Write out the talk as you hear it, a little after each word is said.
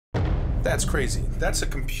That's crazy. That's a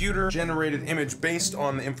computer-generated image based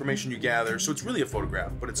on the information you gather. So it's really a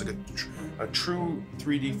photograph, but it's like a true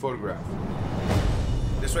 3D photograph.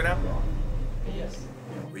 This way now? Yes.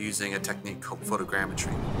 We're using a technique called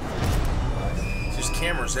photogrammetry. There's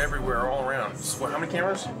cameras everywhere, all around. So how many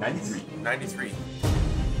cameras? 93. 93.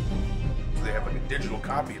 So they have like a digital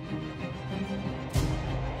copy.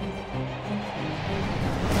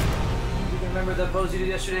 Remember the pose you did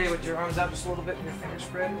yesterday with your arms out just a little bit and your fingers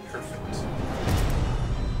spread? Perfect.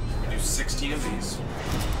 We do 16 of these.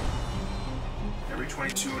 Every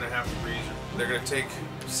 22.5 degrees. They're gonna take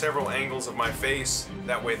several angles of my face.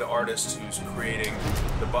 That way the artist who's creating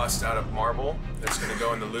the bust out of marble that's gonna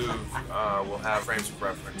go in the Louvre will have frames of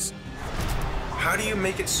reference. How do you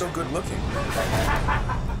make it so good looking?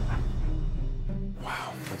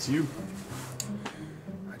 Wow. That's you.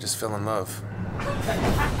 I just fell in love.